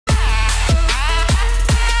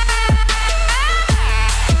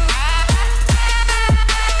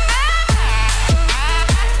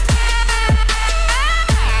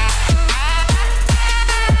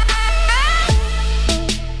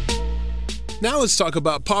Now let's talk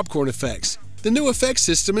about PopcornFX, the new effects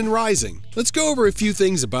system in Rising. Let's go over a few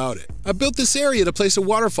things about it. I built this area to place a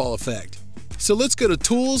waterfall effect. So let's go to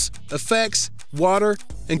Tools, Effects, Water,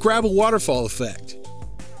 and grab a waterfall effect.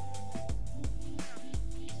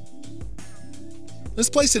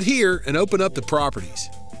 Let's place it here and open up the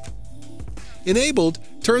properties. Enabled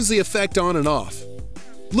turns the effect on and off.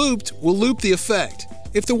 Looped will loop the effect.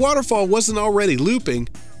 If the waterfall wasn't already looping,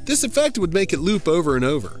 this effect would make it loop over and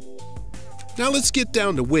over. Now let's get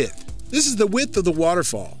down to width. This is the width of the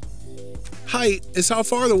waterfall. Height is how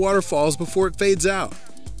far the water falls before it fades out.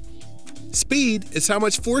 Speed is how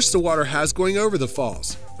much force the water has going over the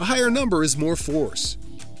falls. A higher number is more force.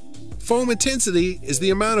 Foam intensity is the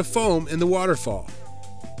amount of foam in the waterfall.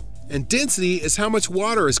 And density is how much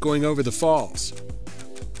water is going over the falls.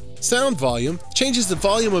 Sound volume changes the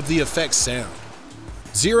volume of the effect's sound.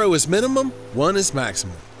 0 is minimum, 1 is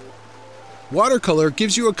maximum. Watercolor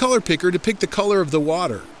gives you a color picker to pick the color of the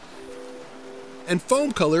water. And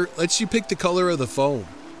foam color lets you pick the color of the foam.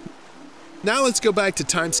 Now let's go back to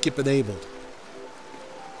time skip enabled.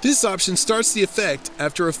 This option starts the effect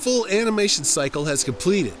after a full animation cycle has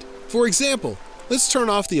completed. For example, let's turn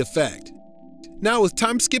off the effect. Now with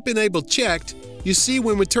time skip enabled checked, you see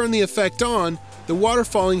when we turn the effect on, the water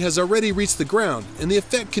falling has already reached the ground and the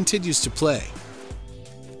effect continues to play.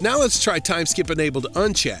 Now let's try time skip enabled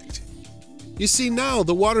unchecked. You see now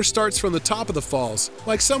the water starts from the top of the falls,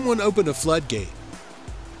 like someone opened a floodgate.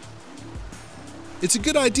 It's a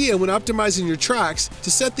good idea when optimizing your tracks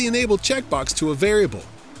to set the enabled checkbox to a variable.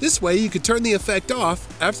 This way you can turn the effect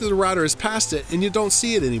off after the router has passed it and you don't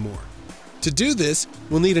see it anymore. To do this,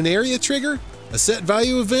 we'll need an area trigger, a set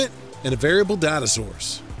value event, and a variable data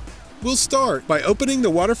source. We'll start by opening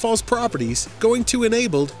the waterfall's properties, going to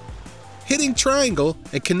Enabled, hitting triangle,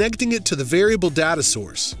 and connecting it to the variable data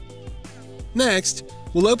source. Next,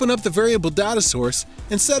 we'll open up the variable data source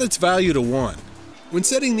and set its value to 1. When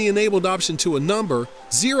setting the enabled option to a number,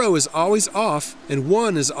 0 is always off and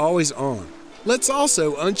 1 is always on. Let's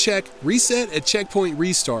also uncheck Reset at Checkpoint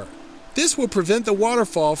Restart. This will prevent the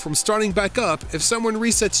waterfall from starting back up if someone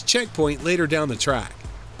resets checkpoint later down the track.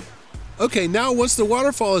 Okay, now once the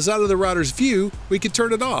waterfall is out of the router's view, we can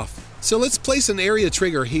turn it off. So let's place an area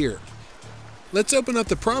trigger here. Let's open up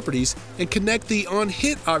the properties and connect the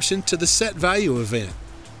onHit option to the set value event.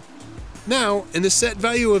 Now, in the set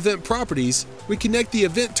value event properties, we connect the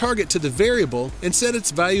event target to the variable and set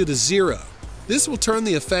its value to 0. This will turn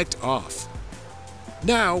the effect off.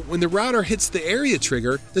 Now, when the router hits the area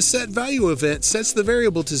trigger, the set value event sets the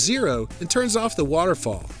variable to 0 and turns off the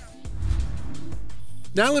waterfall.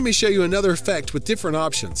 Now let me show you another effect with different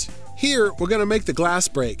options. Here, we're going to make the glass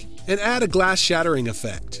break and add a glass shattering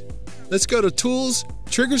effect. Let's go to Tools,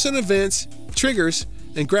 Triggers and Events, Triggers,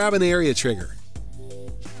 and grab an area trigger.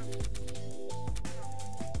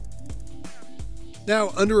 Now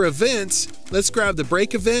under Events, let's grab the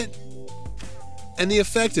break event and the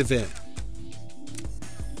effect event.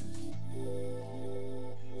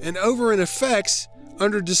 And over in Effects,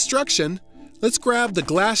 under Destruction, let's grab the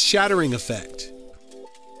glass shattering effect.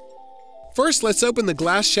 First, let's open the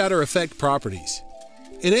glass shatter effect properties.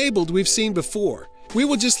 Enabled we've seen before. We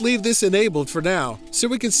will just leave this enabled for now so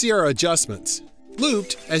we can see our adjustments.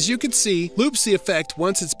 Looped, as you can see, loops the effect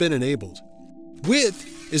once it's been enabled.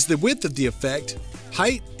 Width is the width of the effect,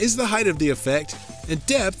 height is the height of the effect, and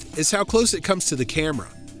depth is how close it comes to the camera.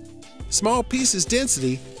 Small pieces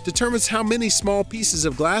density determines how many small pieces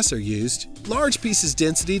of glass are used, large pieces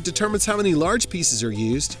density determines how many large pieces are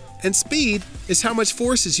used, and speed is how much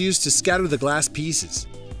force is used to scatter the glass pieces.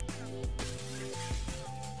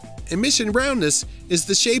 Emission roundness is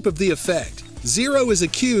the shape of the effect. 0 is a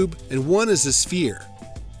cube and 1 is a sphere.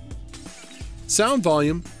 Sound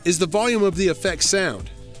volume is the volume of the effect sound.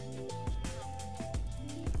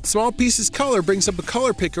 Small pieces color brings up a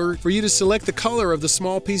color picker for you to select the color of the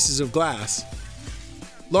small pieces of glass.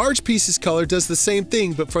 Large pieces color does the same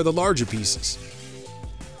thing but for the larger pieces.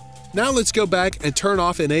 Now let's go back and turn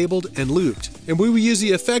off Enabled and Looped, and we will use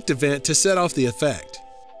the effect event to set off the effect.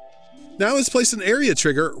 Now let's place an area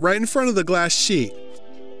trigger right in front of the glass sheet.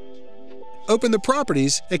 Open the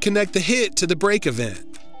properties and connect the hit to the break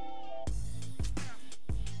event.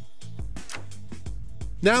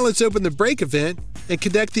 Now let's open the break event and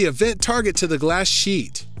connect the event target to the glass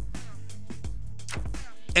sheet.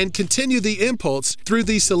 And continue the impulse through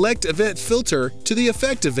the select event filter to the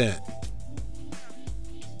effect event.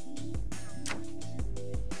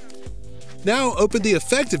 Now open the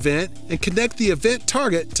effect event and connect the event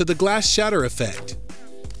target to the glass shatter effect.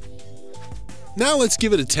 Now let's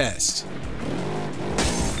give it a test.